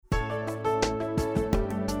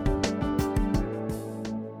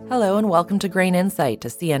Hello and welcome to Grain Insight, a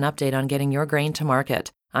CN update on getting your grain to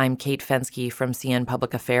market. I'm Kate Fensky from CN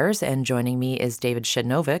Public Affairs, and joining me is David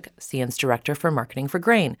Shednovic, CN's Director for Marketing for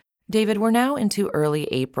Grain. David, we're now into early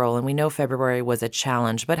April, and we know February was a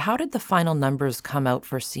challenge, but how did the final numbers come out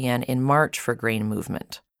for CN in March for grain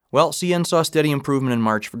movement? Well, CN saw steady improvement in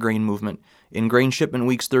March for grain movement. In grain shipment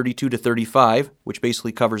weeks 32 to 35, which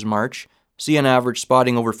basically covers March, CN averaged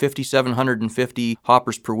spotting over 5,750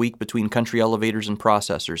 hoppers per week between country elevators and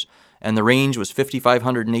processors, and the range was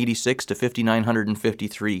 5,586 to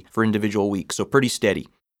 5,953 for individual weeks, so pretty steady.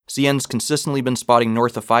 CN's consistently been spotting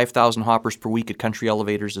north of 5,000 hoppers per week at country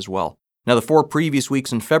elevators as well. Now, the 4 previous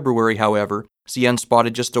weeks in February, however, CN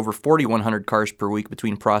spotted just over 4,100 cars per week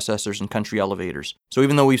between processors and country elevators. So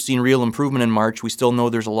even though we've seen real improvement in March, we still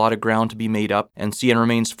know there's a lot of ground to be made up, and CN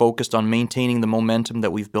remains focused on maintaining the momentum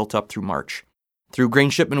that we've built up through March. Through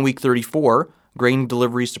grain shipment week 34, grain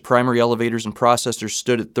deliveries to primary elevators and processors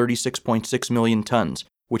stood at 36.6 million tons,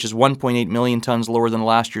 which is 1.8 million tons lower than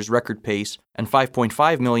last year's record pace, and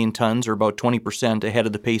 5.5 million tons, or about 20%, ahead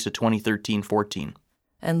of the pace of 2013-14.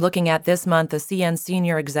 And looking at this month, the CN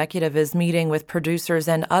senior executive is meeting with producers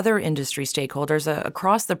and other industry stakeholders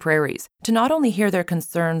across the prairies to not only hear their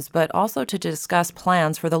concerns, but also to discuss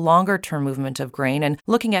plans for the longer-term movement of grain and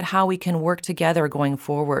looking at how we can work together going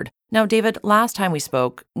forward. Now, David, last time we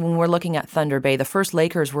spoke, when we're looking at Thunder Bay, the first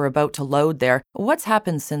Lakers were about to load there. What's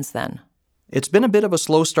happened since then? It's been a bit of a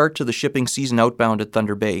slow start to the shipping season outbound at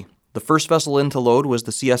Thunder Bay. The first vessel in to load was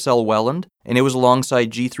the CSL Welland, and it was alongside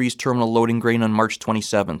G3's terminal loading grain on March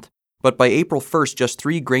 27th. But by April 1st, just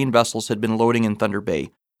 3 grain vessels had been loading in Thunder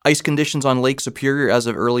Bay. Ice conditions on Lake Superior as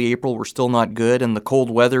of early April were still not good, and the cold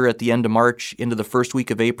weather at the end of March into the first week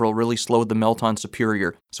of April really slowed the melt on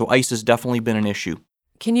Superior, so ice has definitely been an issue.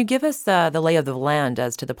 Can you give us the lay of the land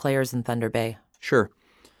as to the players in Thunder Bay? Sure.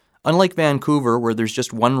 Unlike Vancouver, where there's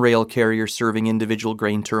just one rail carrier serving individual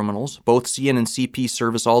grain terminals, both CN and CP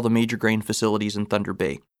service all the major grain facilities in Thunder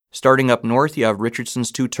Bay. Starting up north, you have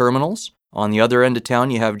Richardson's 2 terminals. On the other end of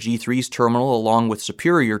town, you have G3's terminal along with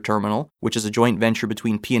Superior Terminal, which is a joint venture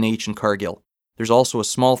between P&H and Cargill. There's also a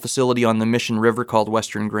small facility on the Mission River called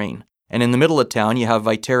Western Grain. And in the middle of town, you have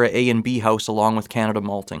Viterra A and B House along with Canada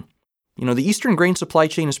Malting. You know, the eastern grain supply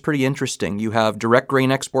chain is pretty interesting. You have direct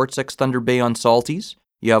grain exports ex-Thunder Bay on Salties.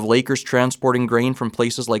 You have Lakers transporting grain from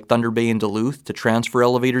places like Thunder Bay and Duluth to transfer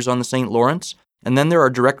elevators on the St. Lawrence. And then there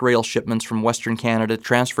are direct rail shipments from Western Canada to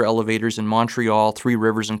transfer elevators in Montreal, Three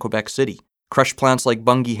Rivers, and Quebec City. Crush plants like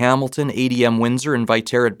Bunge Hamilton, ADM Windsor, and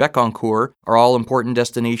Viterra at Bécancour are all important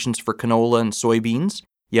destinations for canola and soybeans.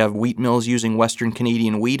 You have wheat mills using Western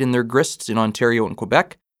Canadian wheat in their grists in Ontario and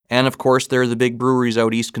Quebec. And of course, there are the big breweries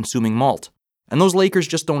out east consuming malt. And those Lakers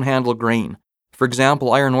just don't handle grain. For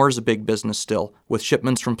example, iron ore is a big business still, with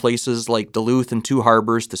shipments from places like Duluth and Two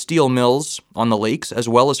Harbors to steel mills on the lakes, as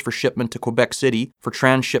well as for shipment to Quebec City for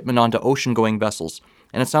transshipment onto ocean-going vessels.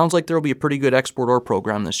 And it sounds like there will be a pretty good export ore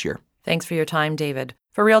program this year. Thanks for your time, David.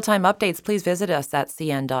 For real-time updates, please visit us at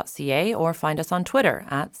cn.ca or find us on Twitter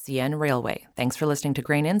at CN Railway. Thanks for listening to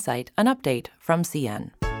Grain Insight, an update from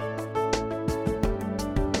CN.